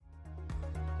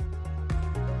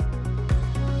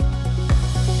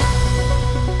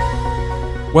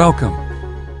Welcome.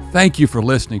 Thank you for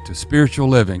listening to Spiritual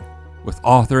Living with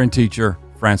author and teacher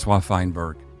Francois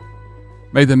Feinberg.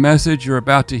 May the message you're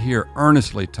about to hear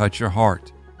earnestly touch your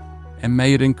heart, and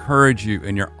may it encourage you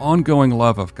in your ongoing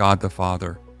love of God the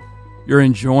Father, your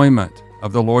enjoyment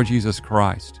of the Lord Jesus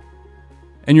Christ,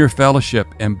 and your fellowship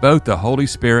in both the Holy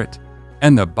Spirit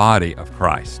and the body of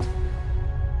Christ.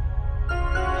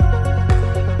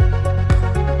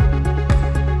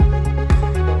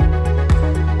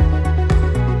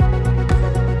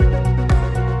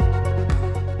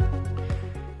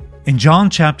 In John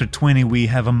chapter 20, we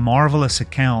have a marvelous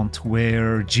account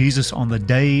where Jesus, on the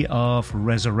day of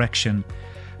resurrection,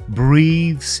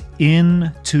 breathes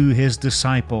into his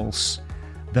disciples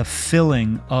the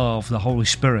filling of the Holy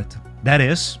Spirit. That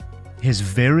is, his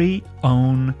very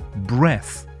own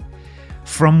breath.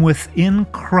 From within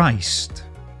Christ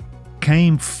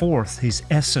came forth his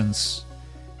essence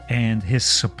and his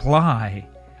supply,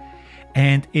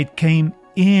 and it came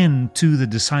into the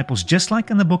disciples, just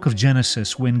like in the book of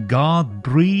Genesis, when God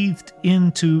breathed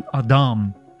into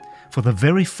Adam for the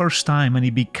very first time and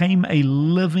he became a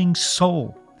living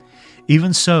soul.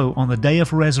 Even so, on the day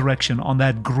of resurrection, on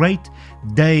that great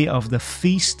day of the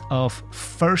Feast of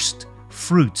First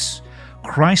Fruits,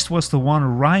 Christ was the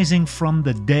one rising from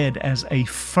the dead as a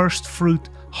first fruit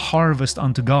harvest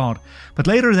unto God. But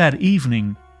later that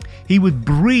evening, he would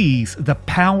breathe the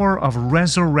power of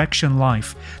resurrection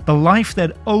life, the life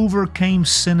that overcame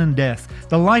sin and death,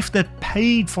 the life that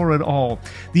paid for it all.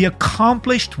 The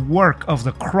accomplished work of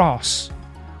the cross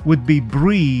would be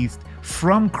breathed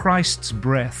from Christ's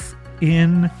breath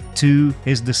into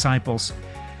his disciples.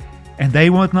 And they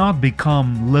would not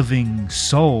become living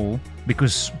soul,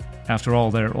 because after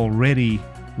all, they're already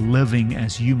living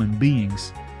as human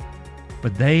beings,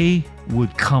 but they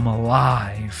would come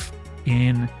alive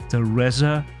in the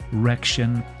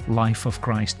resurrection life of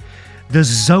Christ. The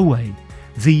Zoe,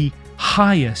 the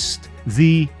highest,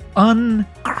 the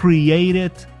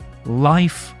uncreated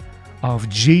life of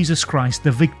Jesus Christ,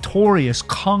 the victorious,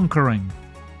 conquering,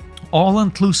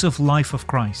 all-inclusive life of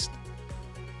Christ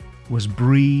was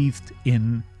breathed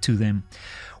into them.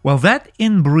 Well, that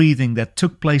inbreathing that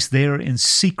took place there in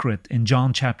secret in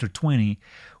John chapter 20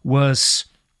 was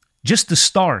just the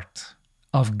start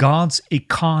of God's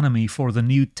economy for the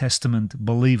New Testament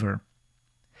believer.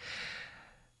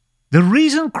 The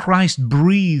reason Christ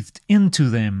breathed into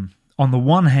them, on the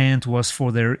one hand, was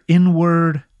for their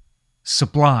inward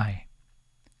supply.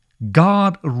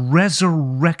 God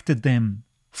resurrected them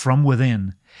from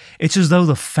within. It's as though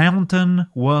the fountain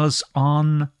was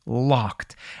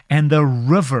unlocked and the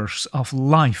rivers of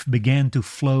life began to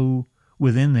flow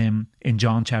within them in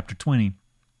John chapter 20.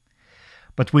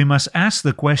 But we must ask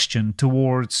the question,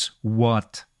 towards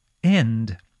what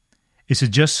end? Is it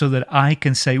just so that I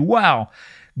can say, wow,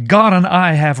 God and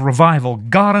I have revival.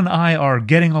 God and I are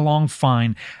getting along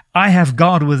fine. I have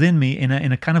God within me in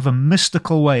a kind of a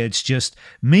mystical way. It's just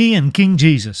me and King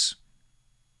Jesus.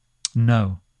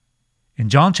 No. In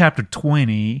John chapter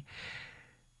 20,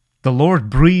 the Lord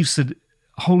breathes the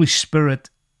Holy Spirit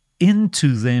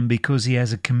into them because he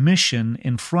has a commission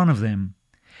in front of them.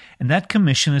 And that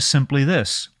commission is simply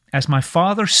this: as my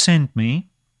Father sent me,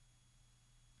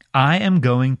 I am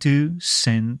going to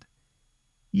send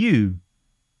you.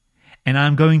 And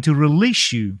I'm going to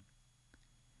release you.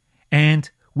 And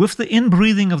with the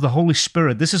inbreathing of the Holy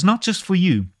Spirit, this is not just for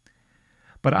you,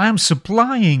 but I am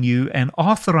supplying you and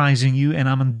authorizing you and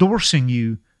I'm endorsing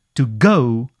you to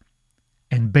go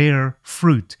and bear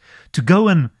fruit, to go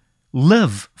and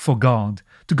live for God,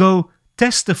 to go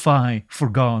testify for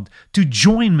God, to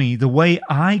join me the way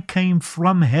I came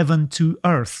from heaven to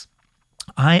earth.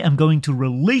 I am going to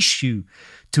release you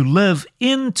to live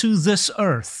into this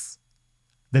earth,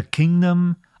 the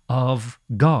kingdom of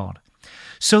God.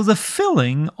 So the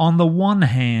filling, on the one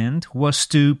hand, was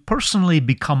to personally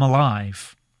become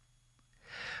alive.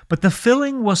 But the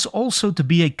filling was also to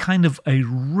be a kind of a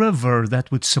river that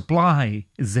would supply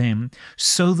them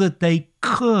so that they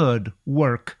could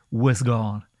work with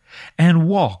God and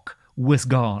walk with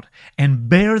God and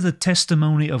bear the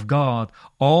testimony of God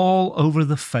all over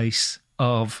the face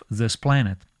of this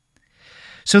planet.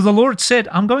 So the Lord said,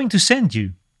 I'm going to send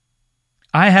you.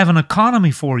 I have an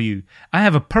economy for you. I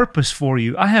have a purpose for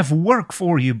you. I have work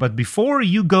for you. But before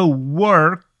you go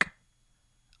work,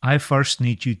 I first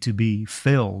need you to be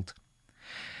filled.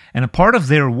 And a part of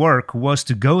their work was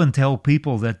to go and tell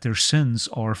people that their sins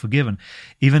are forgiven.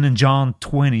 Even in John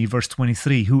 20, verse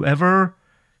 23, whoever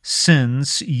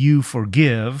sins you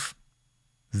forgive,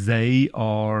 they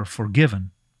are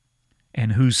forgiven.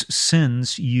 And whose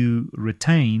sins you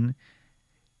retain,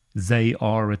 they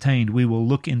are retained. We will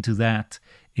look into that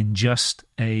in just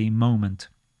a moment.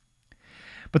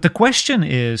 But the question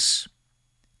is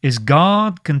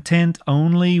God content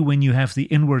only when you have the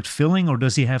inward filling, or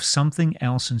does he have something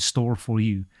else in store for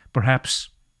you? Perhaps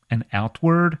an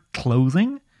outward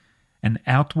clothing, an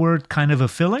outward kind of a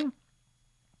filling?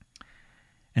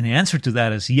 And the answer to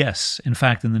that is yes. In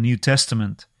fact, in the New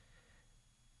Testament,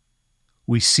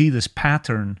 we see this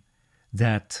pattern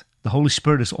that the Holy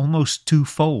Spirit is almost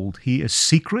twofold. He is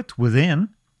secret within,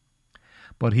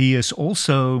 but he is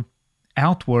also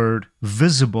outward,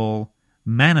 visible,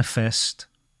 manifest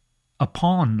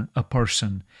upon a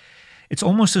person. It's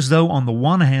almost as though on the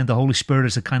one hand, the Holy Spirit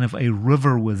is a kind of a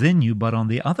river within you, but on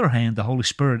the other hand, the Holy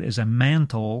Spirit is a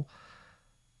mantle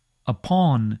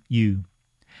upon you.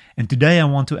 And today I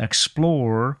want to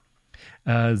explore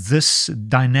this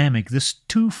dynamic, this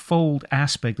twofold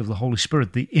aspect of the Holy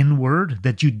Spirit, the inward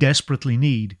that you desperately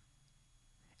need,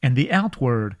 and the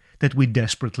outward that we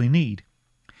desperately need.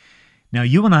 Now,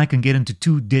 you and I can get into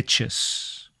two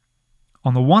ditches.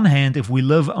 On the one hand, if we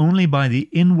live only by the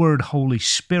inward Holy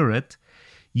Spirit,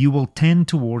 you will tend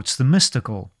towards the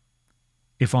mystical.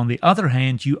 If, on the other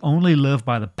hand, you only live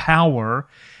by the power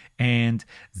and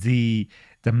the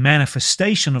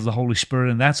manifestation of the Holy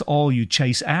Spirit, and that's all you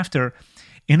chase after,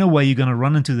 in a way, you're going to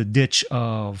run into the ditch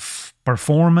of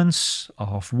performance,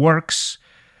 of works,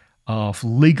 of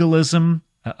legalism,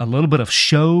 a little bit of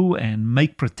show and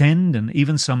make pretend, and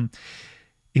even some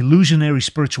illusionary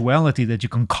spirituality that you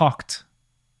concoct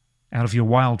out of your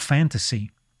wild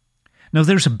fantasy. Now,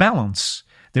 there's a balance.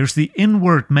 There's the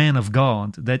inward man of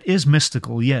God that is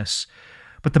mystical, yes,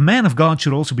 but the man of God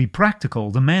should also be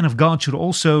practical. The man of God should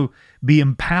also be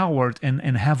empowered and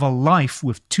have a life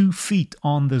with 2 feet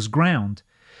on this ground.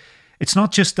 It's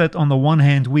not just that on the one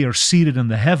hand we are seated in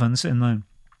the heavens and then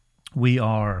we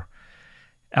are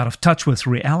out of touch with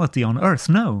reality on earth.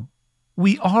 No,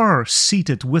 we are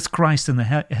seated with Christ in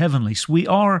the heavenlies. We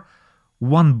are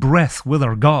one breath with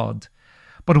our God.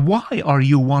 But why are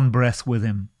you one breath with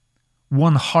Him?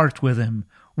 One heart with Him?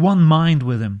 One mind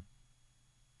with Him?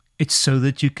 It's so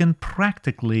that you can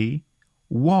practically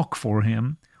walk for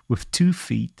Him with 2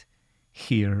 feet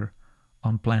here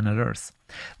on planet Earth.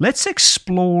 Let's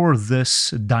explore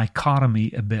this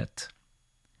dichotomy a bit,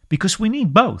 because we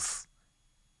need both.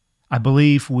 I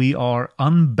believe we are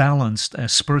unbalanced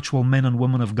as spiritual men and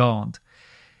women of God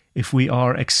if we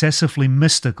are excessively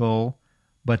mystical,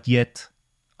 but yet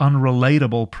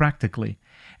unrelatable practically.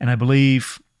 And I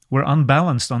believe we're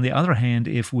unbalanced, on the other hand,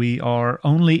 if we are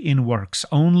only in works,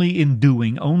 only in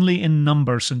doing, only in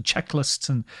numbers and checklists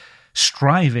and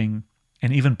striving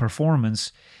and even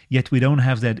performance, yet we don't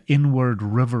have that inward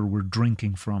river we're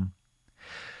drinking from.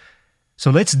 So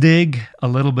let's dig a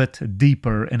little bit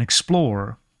deeper and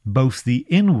explore both the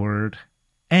inward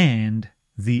and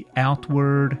the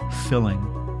outward filling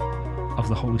of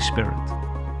the Holy Spirit.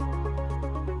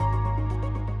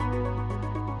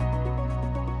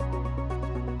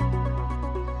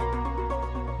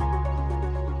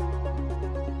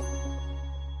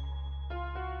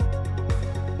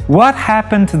 What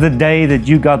happened the day that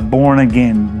you got born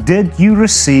again? Did you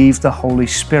receive the Holy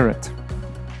Spirit?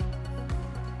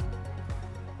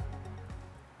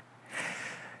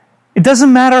 It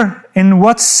doesn't matter in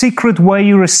what secret way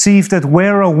you received it,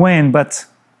 where or when, but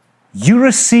you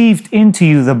received into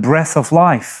you the breath of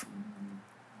life.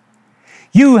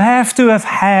 You have to have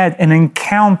had an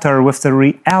encounter with the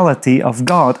reality of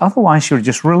God, otherwise you're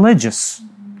just religious.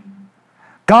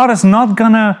 God is not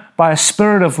going to, by a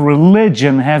spirit of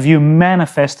religion, have you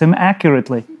manifest Him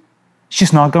accurately. It's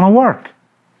just not going to work.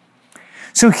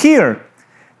 So here,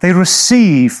 they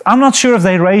receive. I'm not sure if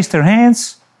they raised their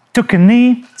hands, took a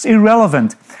knee. It's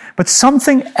irrelevant. But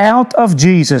something out of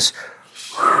Jesus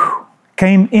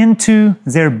came into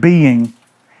their being,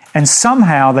 and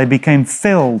somehow they became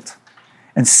filled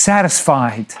and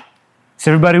satisfied. Is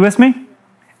everybody with me?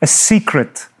 A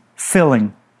secret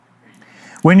filling.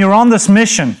 When you're on this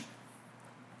mission,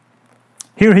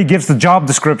 here He gives the job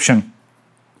description.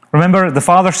 Remember, the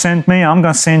Father sent me, I'm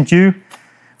going to send you.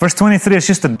 Verse 23 is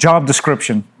just a job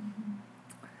description.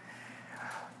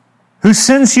 Whose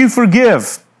sins you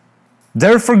forgive,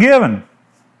 they're forgiven.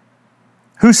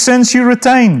 Whose sins you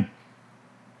retain,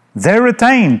 they're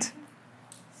retained.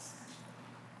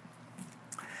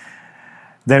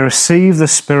 They receive the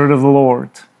Spirit of the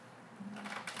Lord.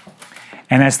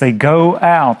 And as they go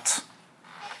out,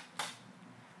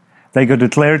 they go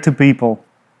declare to people,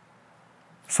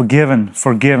 forgiven,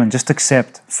 forgiven, just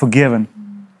accept, forgiven.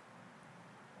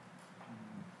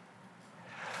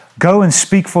 Go and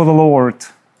speak for the Lord.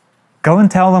 Go and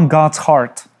tell them God's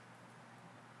heart.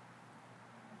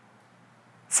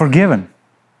 Forgiven.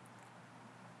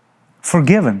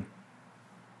 forgiven.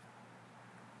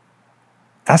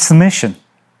 That's the mission.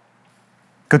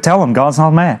 Go tell them God's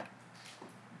not mad.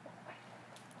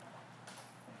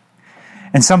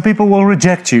 And some people will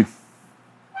reject you.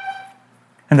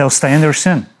 And they'll stay in their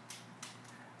sin.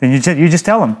 Then you just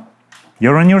tell them,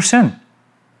 you're in your sin.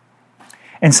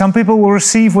 And some people will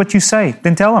receive what you say.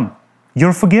 Then tell them,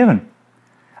 you're forgiven.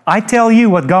 I tell you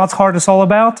what God's heart is all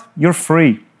about, you're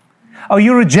free. Oh,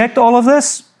 you reject all of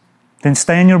this? Then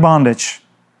stay in your bondage.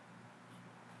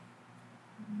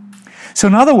 So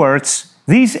in other words,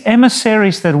 these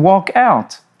emissaries that walk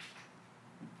out,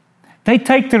 they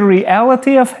take the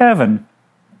reality of heaven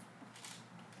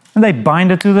and they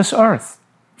bind it to this earth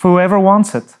for whoever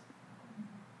wants it.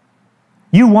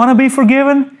 You want to be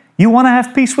forgiven? You want to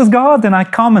have peace with God? Then I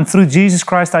come, and through Jesus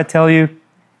Christ I tell you,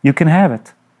 you can have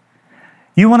it.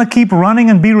 You want to keep running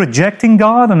and be rejecting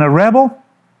God and a rebel?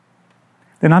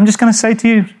 Then I'm just going to say to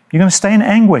you, you're going to stay in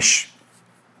anguish,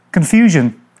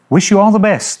 confusion. Wish you all the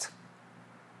best.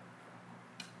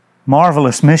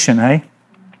 Marvelous mission, eh?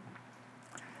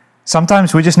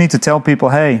 Sometimes we just need to tell people,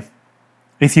 hey,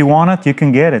 if you want it, you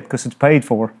can get it because it's paid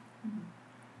for.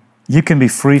 You can be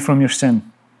free from your sin.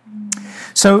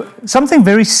 So something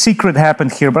very secret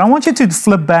happened here, but I want you to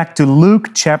flip back to Luke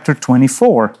chapter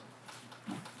 24.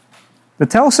 That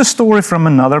tells a story from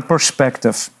another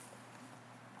perspective.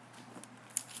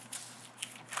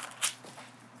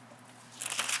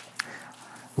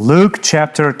 Luke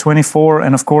chapter 24,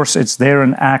 and of course it's there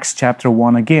in Acts chapter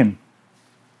 1 again.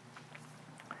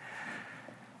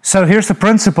 So here's the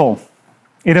principle.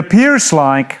 It appears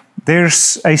like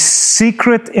there's a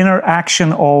secret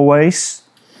interaction always,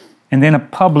 and then a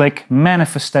public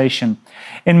manifestation.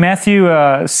 In Matthew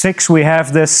 6, we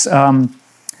have this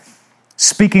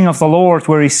speaking of the Lord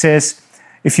where He says,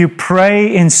 if you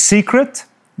pray in secret,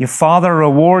 your Father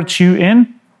rewards you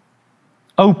in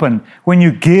open. When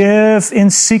you give in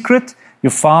secret,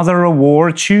 your Father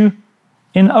rewards you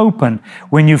in open.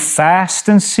 When you fast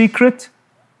in secret,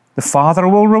 the Father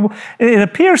will reward. It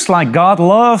appears like God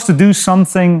loves to do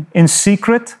something in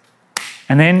secret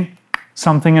and then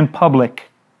something in public.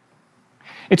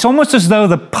 It's almost as though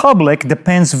the public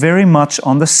depends very much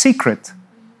on the secret.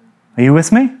 Are you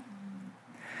with me?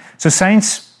 So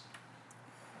saints,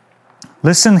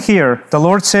 listen here. The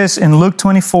Lord says in Luke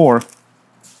 24,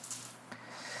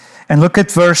 and look at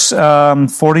verse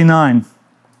 49.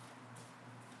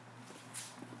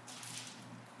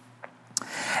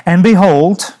 And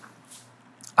behold,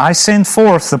 I send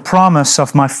forth the promise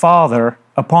of my Father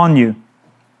upon you.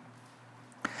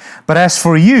 But as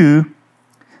for you,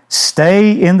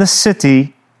 stay in the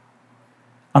city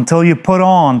until you put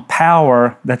on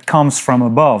power that comes from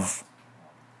above.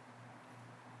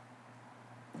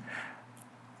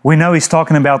 We know He's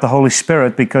talking about the Holy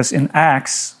Spirit because in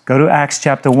Acts, go to Acts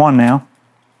chapter 1 now.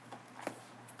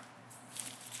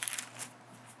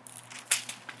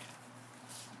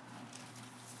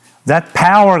 That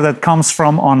power that comes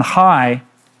from on high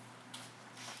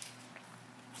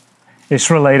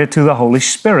is related to the Holy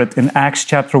Spirit in Acts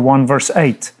chapter 1 verse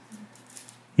 8.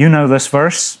 You know this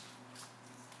verse.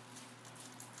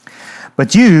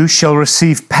 But you shall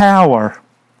receive power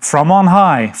from on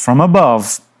high, from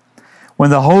above, when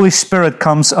the Holy Spirit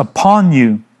comes upon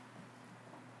you,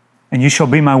 and you shall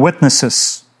be my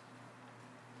witnesses.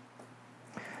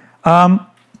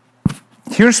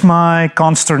 Here's my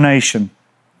consternation.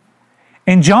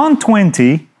 In John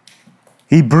 20,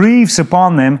 He breathes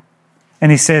upon them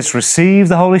and He says, receive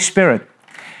the Holy Spirit.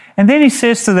 And then He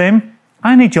says to them,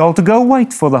 I need you all to go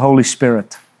wait for the Holy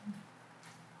Spirit.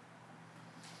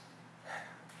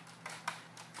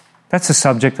 That's the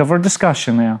subject of our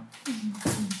discussion now.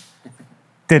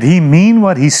 Did He mean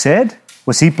what He said?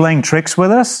 Was He playing tricks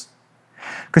with us?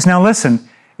 Because now listen,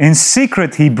 in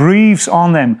secret He breathes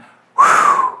on them.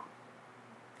 Whew.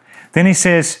 Then He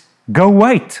says, go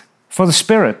wait for the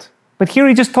Spirit. But here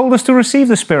He just told us to receive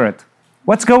the Spirit.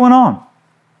 What's going on?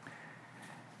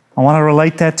 I want to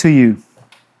relate that to you.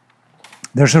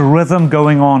 There's a rhythm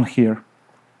going on here.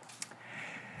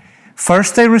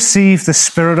 First they receive the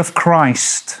Spirit of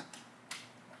Christ.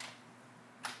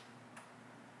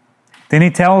 Then He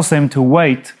tells them to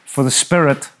wait for the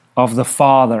Spirit of the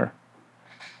Father.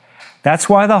 That's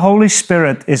why the Holy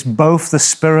Spirit is both the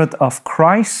Spirit of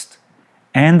Christ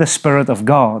and the Spirit of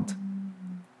God.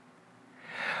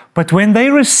 But when they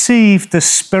received the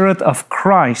Spirit of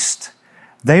Christ,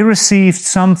 they received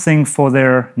something for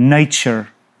their nature.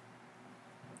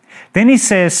 Then He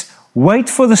says, wait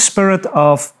for the Spirit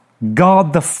of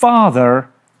God the Father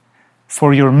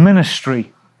for your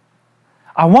ministry.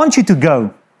 I want you to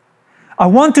go. I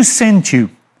want to send you.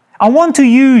 I want to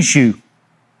use you.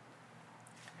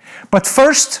 But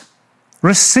first,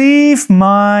 receive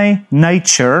my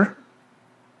nature.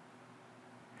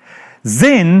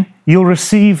 Then you'll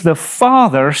receive the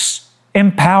Father's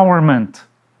empowerment.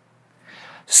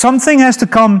 Something has to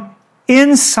come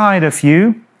inside of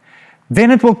you, then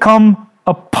it will come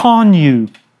upon you.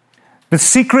 The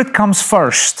secret comes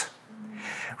first.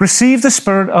 Receive the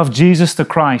Spirit of Jesus the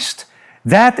Christ.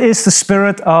 That is the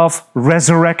Spirit of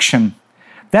resurrection.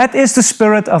 That is the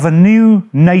Spirit of a new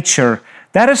nature.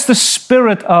 That is the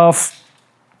Spirit of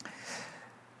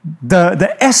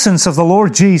the essence of the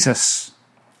Lord Jesus.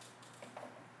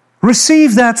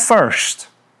 Receive that first.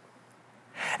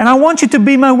 And I want you to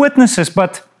be my witnesses,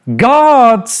 but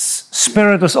God's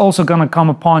Spirit is also going to come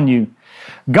upon you.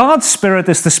 God's Spirit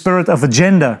is the Spirit of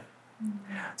agenda,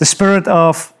 the Spirit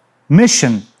of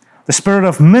mission, the Spirit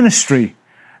of ministry,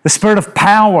 the Spirit of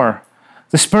power,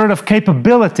 the Spirit of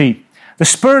capability. The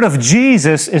Spirit of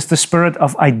Jesus is the Spirit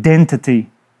of identity.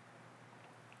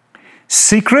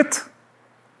 Secret,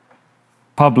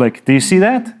 public. Do you see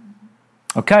that?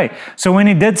 Okay, so when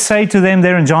he did say to them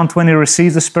there in John 20,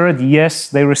 receive the Spirit, yes,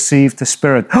 they received the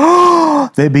Spirit.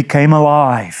 They became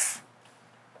alive.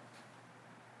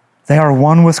 They are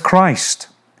one with Christ.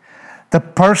 The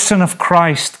person of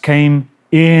Christ came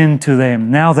into them.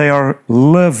 Now they are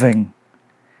living.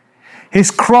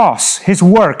 His cross, His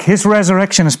work, His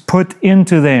resurrection is put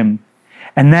into them.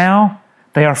 And now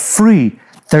they are free.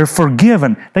 They're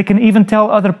forgiven. They can even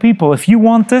tell other people, if you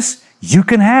want this, you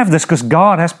can have this because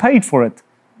God has paid for it.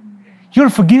 You're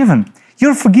forgiven.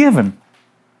 You're forgiven.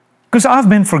 Because I've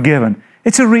been forgiven.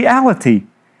 It's a reality.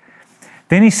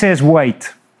 Then he says,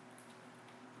 wait.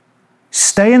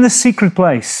 Stay in the secret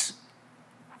place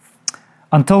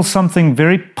until something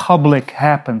very public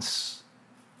happens.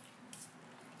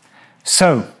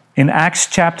 So, in Acts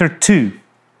chapter 2,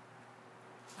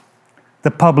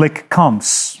 the public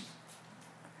comes.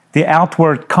 The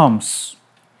outward comes.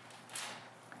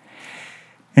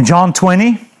 In John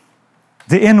 20,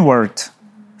 the inward,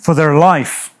 for their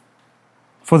life,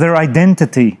 for their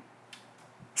identity,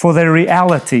 for their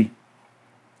reality.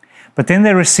 But then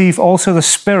they receive also the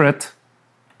Spirit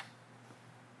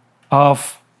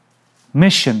of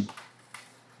mission,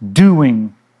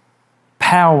 doing,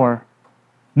 power,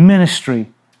 ministry.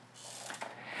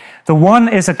 The one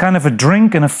is a kind of a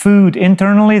drink and a food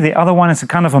internally. The other one is a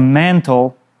kind of a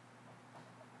mantle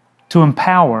to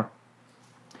empower.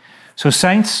 So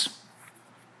saints,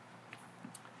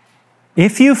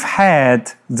 if you've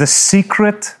had the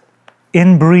secret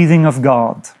inbreathing of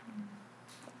God,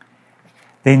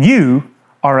 then you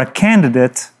are a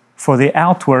candidate for the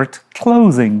outward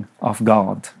clothing of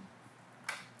God.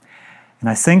 And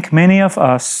I think many of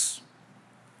us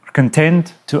are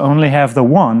content to only have the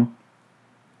one,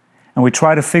 and we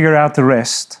try to figure out the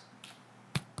rest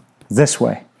this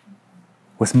way,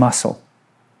 with muscle.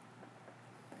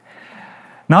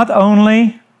 Not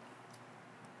only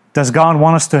does God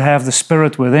want us to have the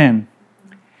Spirit within,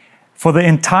 for the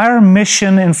entire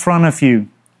mission in front of you,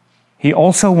 He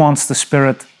also wants the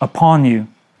Spirit upon you.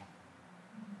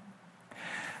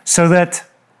 So that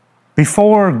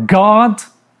before God,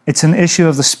 it's an issue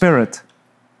of the Spirit.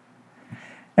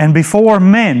 And before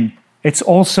men, it's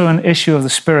also an issue of the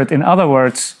Spirit. In other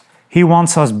words, He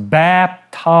wants us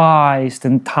baptized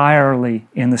entirely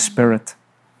in the Spirit.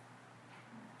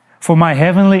 For my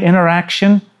heavenly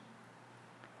interaction,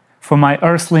 for my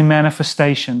earthly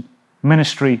manifestation,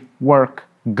 ministry, work,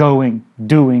 going,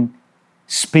 doing,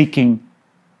 speaking,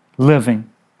 living.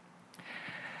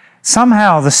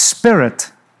 Somehow the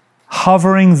Spirit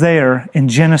hovering there in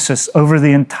Genesis over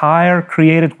the entire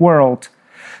created world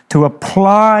to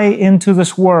apply into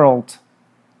this world,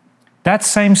 that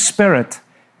same Spirit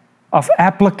of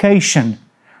application,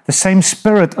 the same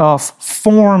Spirit of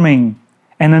forming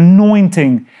and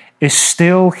anointing is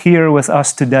still here with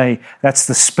us today. That's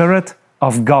the Spirit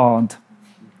of God.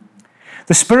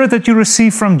 The Spirit that you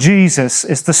receive from Jesus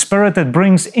is the Spirit that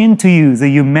brings into you the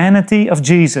humanity of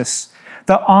Jesus,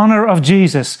 the honor of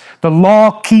Jesus, the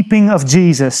law-keeping of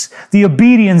Jesus, the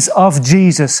obedience of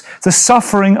Jesus, the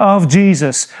suffering of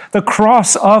Jesus, the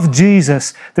cross of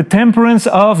Jesus, the temperance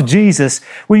of Jesus.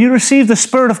 When you receive the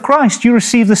Spirit of Christ, you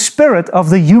receive the Spirit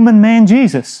of the human man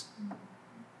Jesus.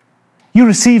 You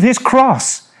receive His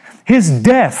cross, His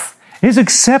death, His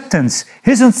acceptance,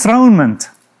 His enthronement.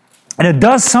 And it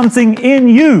does something in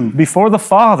you before the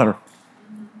Father,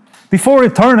 before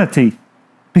eternity,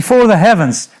 before the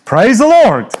heavens. Praise the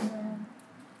Lord.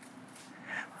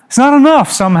 It's not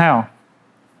enough somehow.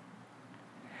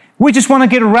 We just want to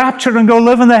get raptured and go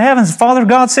live in the heavens. Father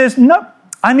God says, no,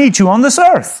 I need you on this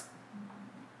earth.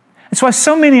 It's why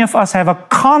so many of us have a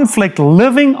conflict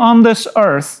living on this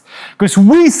earth, because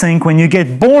we think when you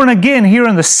get born again here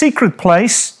in the secret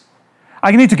place,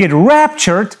 I need to get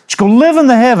raptured, just go live in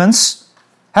the heavens,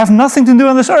 have nothing to do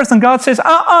on this earth. And God says,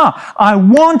 I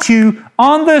want you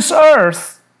on this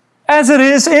earth as it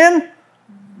is in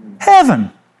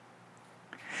heaven.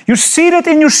 You're seated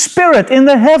in your spirit in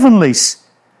the heavenlies,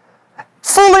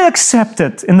 fully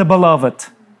accepted in the beloved,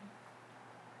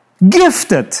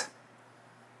 gifted,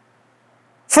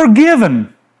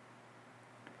 forgiven.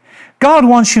 God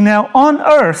wants you now on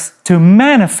earth to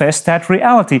manifest that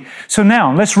reality. So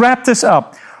now, let's wrap this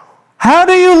up. How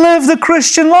do you live the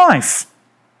Christian life?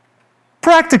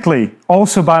 Practically,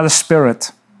 also by the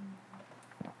Spirit.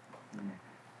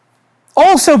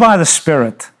 Also by the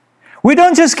Spirit. We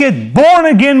don't just get born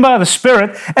again by the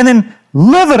Spirit and then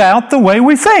live it out the way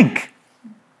we think.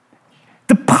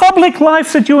 The public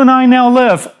life that you and I now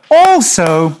live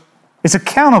also is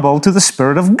accountable to the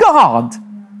Spirit of God.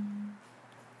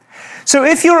 So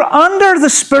if you're under the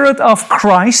Spirit of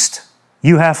Christ,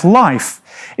 you have life.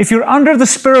 If you're under the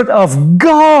Spirit of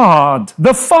God,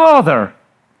 the Father,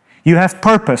 you have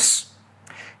purpose.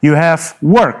 You have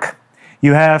work.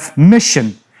 You have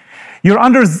mission. You're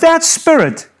under that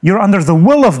Spirit. You're under the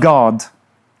will of God,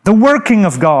 the working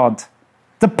of God,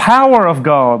 the power of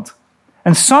God.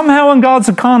 And somehow in God's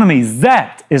economy,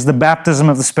 that is the baptism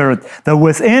of the Spirit. The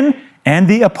within and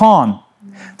the upon.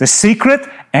 The secret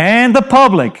and the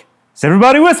public. Is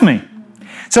everybody with me?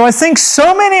 So I think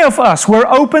so many of us, we're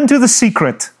open to the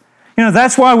secret. You know,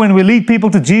 that's why when we lead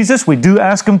people to Jesus, we do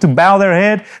ask them to bow their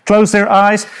head, close their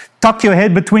eyes, tuck your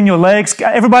head between your legs.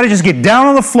 Everybody just get down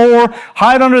on the floor,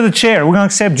 hide under the chair. We're going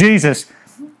to accept Jesus.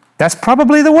 That's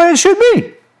probably the way it should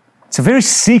be. It's a very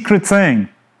secret thing.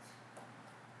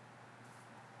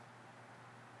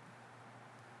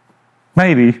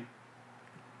 Maybe.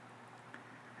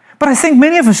 But I think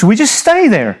many of us, we just stay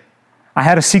there. I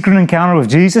had a secret encounter with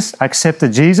Jesus. I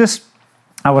accepted Jesus.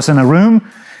 I was in a room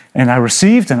and I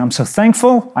received, and I'm so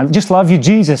thankful. I just love you,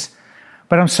 Jesus.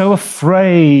 But I'm so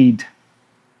afraid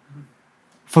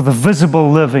for the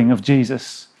visible living of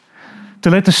Jesus. To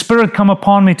let the Spirit come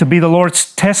upon me to be the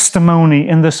Lord's testimony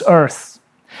in this earth.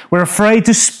 We're afraid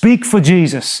to speak for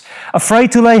Jesus,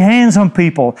 afraid to lay hands on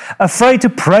people, afraid to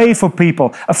pray for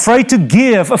people, afraid to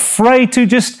give, afraid to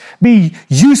just be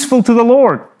useful to the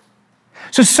Lord.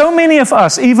 So many of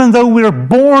us, even though we're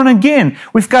born again,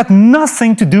 we've got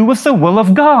nothing to do with the will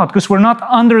of God because we're not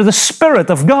under the Spirit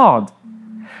of God.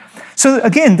 So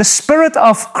again, the Spirit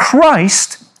of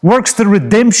Christ works the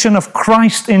redemption of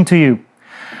Christ into you.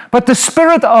 But the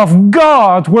Spirit of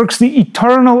God works the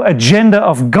eternal agenda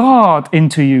of God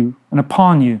into you and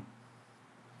upon you.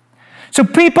 So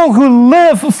people who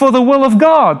live for the will of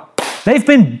God, they've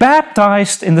been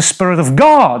baptized in the Spirit of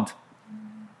God.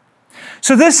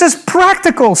 So this is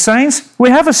practical, saints. We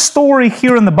have a story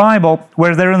here in the Bible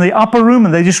where they're in the upper room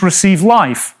and they just receive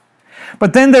life.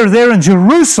 But then they're there in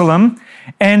Jerusalem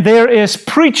and there is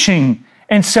preaching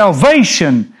and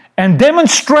salvation and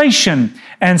demonstration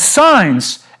and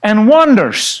signs and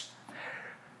wonders.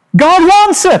 God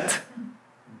wants it.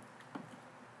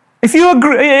 If you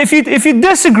agree, if you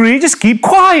disagree, just keep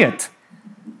quiet.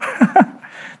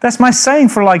 That's my saying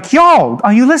for like, y'all,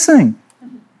 are you listening?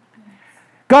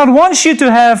 God wants you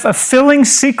to have a filling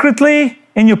secretly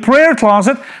in your prayer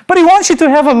closet, but He wants you to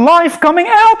have a life coming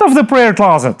out of the prayer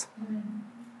closet.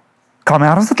 Come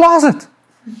out of the closet.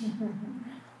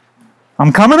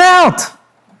 I'm coming out.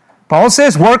 Paul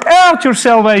says, work out your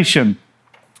salvation.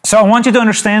 So I want you to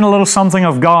understand a little something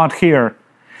of God here.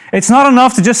 It's not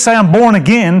enough to just say I'm born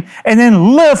again and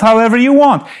then live however you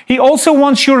want. He also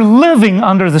wants your living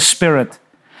under the Spirit.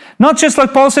 Not just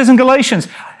like Paul says in Galatians,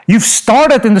 you've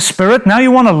started in the Spirit, now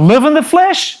you want to live in the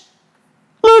flesh?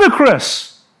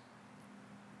 Ludicrous.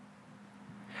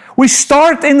 We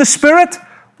start in the Spirit,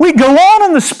 we go on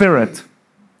in the Spirit.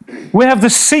 We have the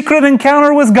secret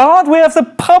encounter with God, we have the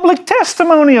public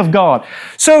testimony of God.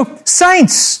 So,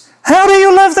 saints, how do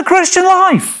you live the Christian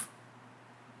life?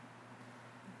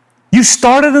 You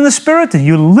started in the Spirit and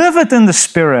you live it in the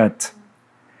Spirit.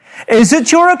 Is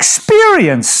it your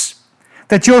experience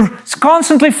that you're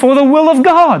constantly for the will of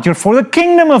God? You're for the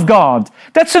kingdom of God.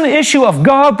 That's an issue of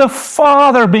God the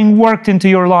Father being worked into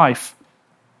your life.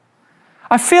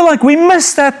 I feel like we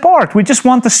miss that part. We just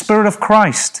want the Spirit of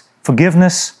Christ.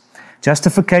 Forgiveness,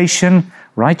 justification,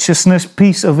 righteousness,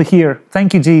 peace over here.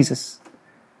 Thank you, Jesus.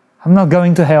 I'm not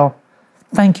going to hell.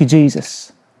 Thank you,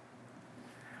 Jesus.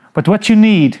 But what you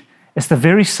need is the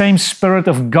very same Spirit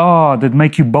of God that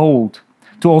make you bold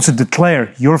to also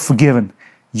declare, you're forgiven.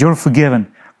 You're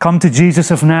forgiven. Come to Jesus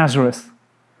of Nazareth.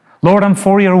 Lord, I'm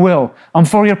for your will. I'm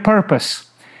for your purpose.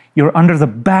 You're under the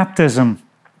baptism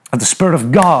of the Spirit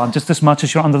of God just as much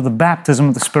as you're under the baptism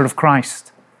of the Spirit of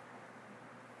Christ.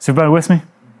 Is everybody with me?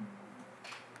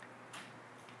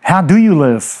 How do you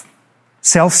live?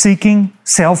 Self-seeking,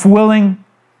 self-willing,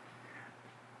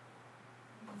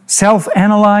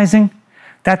 self-analyzing.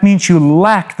 That means you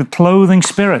lack the clothing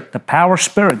spirit, the power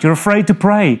spirit. You're afraid to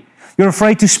pray. You're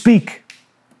afraid to speak.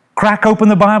 Crack open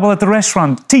the Bible at the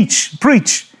restaurant. Teach,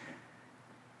 preach.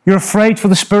 You're afraid for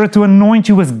the Spirit to anoint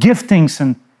you with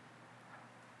giftings,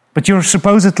 but you're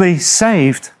supposedly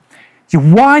saved.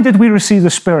 Why did we receive the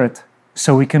Spirit?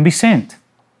 So we can be sent.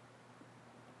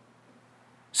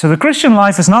 So the Christian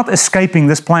life is not escaping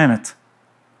this planet.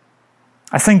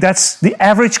 I think that's the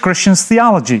average Christian's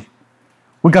theology.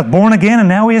 We got born again and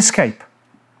now we escape.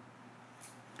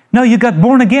 No, you got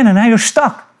born again and now you're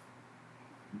stuck.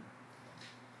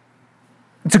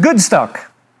 It's a good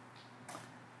stuck.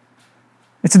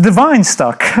 It's a divine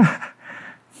stuck.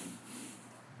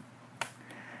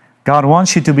 God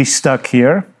wants you to be stuck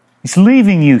here. He's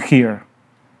leaving you here.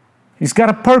 He's got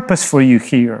a purpose for you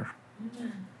here.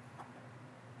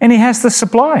 And He has the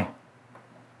supply.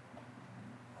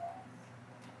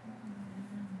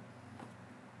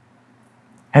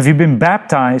 Have you been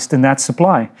baptized in that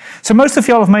supply? So most of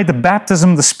y'all have made the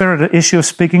baptism of the Spirit the issue of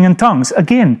speaking in tongues.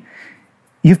 Again,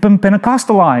 you've been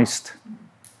Pentecostalized.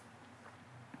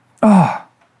 Oh,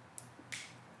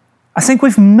 I think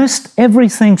we've missed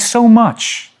everything so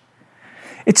much.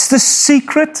 It's the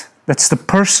secret, that's the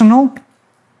personal.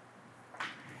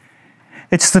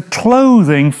 It's the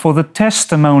clothing for the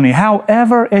testimony,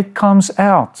 however it comes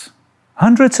out.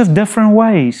 Hundreds of different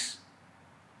ways.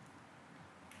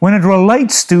 When it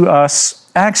relates to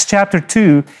us, Acts chapter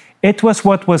 2, it was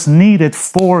what was needed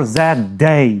for that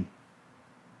day.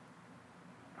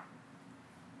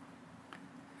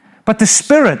 But the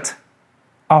Spirit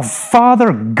of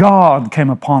Father God came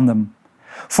upon them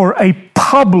for a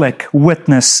public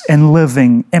witness and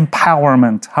living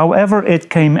empowerment, however it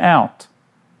came out.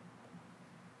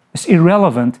 It's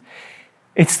irrelevant.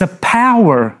 It's the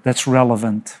power that's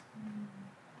relevant.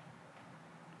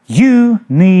 You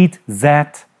need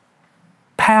that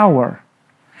power.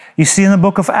 You see in the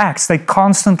book of Acts, they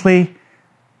constantly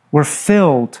were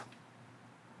filled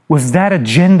with that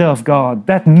agenda of God,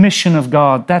 that mission of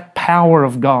God, that power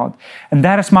of God. And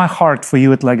that is my heart for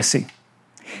you at Legacy.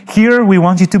 Here we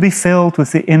want you to be filled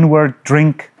with the inward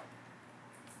drink,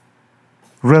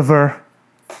 river,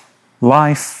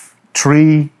 life,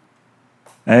 tree.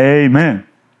 Amen.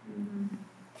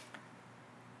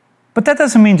 But that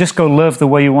doesn't mean just go live the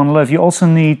way you want to live. You also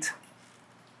need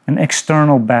an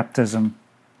external baptism.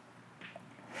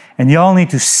 And you all need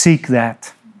to seek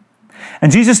that.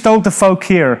 And Jesus told the folk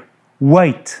here,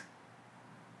 wait.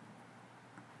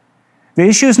 The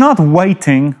issue is not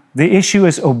waiting, the issue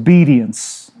is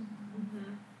obedience.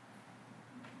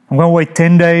 I'm going to wait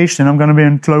 10 days, then I'm going to be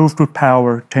enclosed with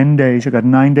power. 10 days, I got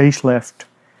 9 days left.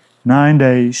 9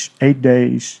 days, 8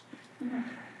 days.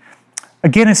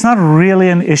 Again, it's not really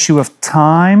an issue of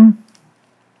time.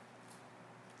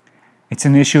 It's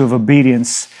an issue of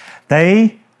obedience.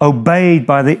 They obeyed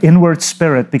by the inward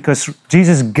spirit because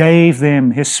Jesus gave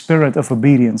them His spirit of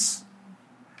obedience.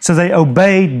 So they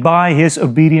obeyed by His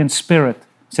obedient spirit.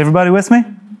 Is everybody with me?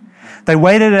 They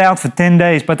waited it out for 10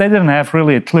 days, but they didn't have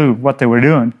really a clue what they were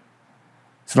doing.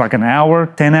 It's like an hour,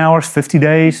 10 hours, 50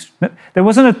 days. There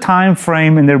wasn't a time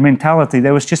frame in their mentality.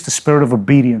 There was just a spirit of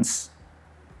obedience.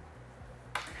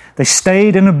 They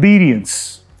stayed in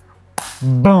obedience.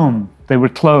 Boom, they were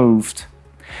clothed.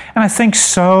 And I think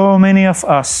so many of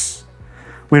us,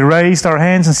 we raised our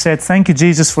hands and said, thank you,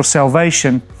 Jesus, for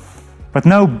salvation, but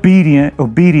no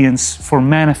obedience for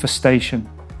manifestation.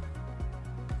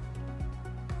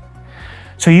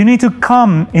 So you need to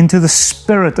come into the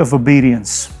spirit of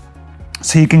obedience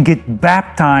so you can get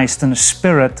baptized in the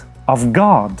Spirit of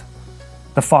God,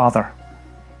 the Father,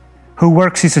 who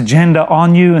works His agenda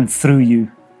on you and through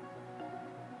you.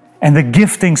 And the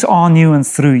giftings on you and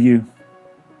through you.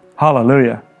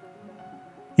 Hallelujah.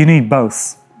 You need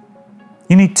both.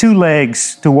 You need 2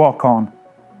 legs to walk on.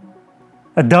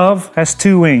 A dove has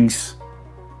 2 wings.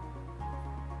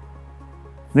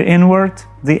 The inward,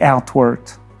 the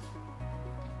outward.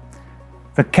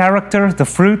 The character, the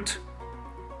fruit,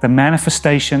 the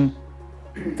manifestation,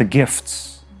 the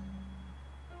gifts.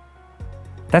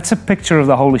 That's a picture of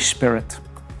the Holy Spirit.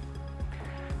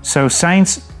 So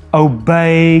saints,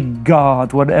 obey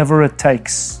God, whatever it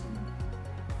takes,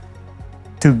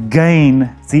 to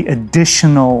gain the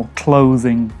additional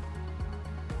clothing,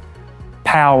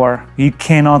 power. You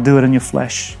cannot do it in your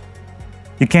flesh.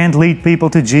 You can't lead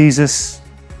people to Jesus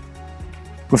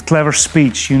with clever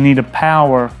speech. You need a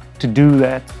power to do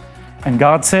that. And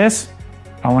God says,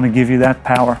 I want to give you that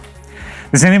power.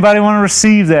 Does anybody want to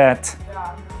receive that?